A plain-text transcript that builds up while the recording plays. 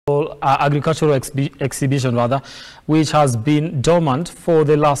agricultural exhibition which has been dormant for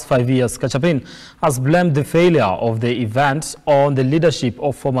the last 5 years. Kachapin has blamed the failure of the event on the leadership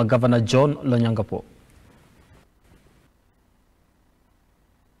of former Governor John Lonyangapuo.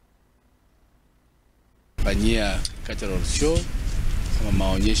 Fanyia cultural show kama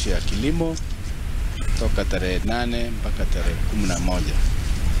maonyesho ya kilimo toka tarehe 8 mpaka tarehe 11.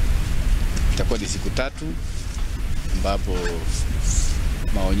 Itakuwa ni siku 3 ambapo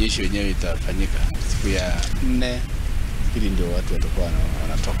maonyesho yenyewe itafanyika. Siku ya 4 hili ndio watu watakuwa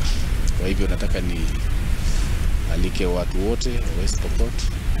wanatoka. Kwa hivyo nataka ni alike watu wote wa West Pokot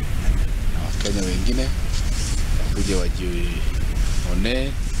na Wakenya wengine wakuje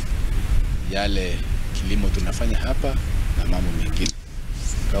wajione yale kilimo tunafanya hapa na mambo mengine.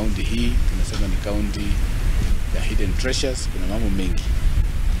 Kaunti hii tunasema ni kaunti ya hidden treasures, kuna mambo mengi.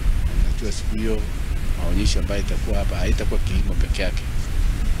 Najua siku hiyo maonyesho ambayo itakuwa hapa haitakuwa kilimo peke yake,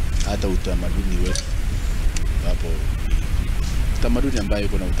 hata utamaduni wetu. Hapo utamaduni ambayo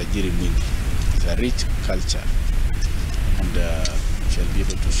kuna utajiri mwingi. It's a rich culture and shall be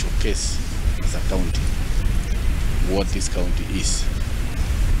able to showcase as a county what this county is.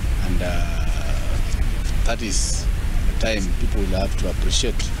 And that is the time people will have to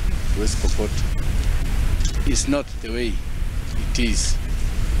appreciate West Pokot is not the way it is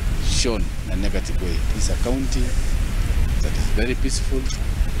shown in a negative way. It's a county that is very peaceful,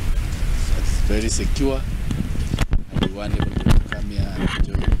 that is very secure, and we want everybody to come here and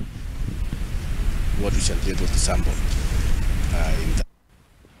enjoy what we shall be able to sample in that.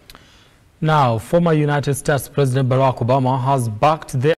 Now, former United States President Barack Obama has backed the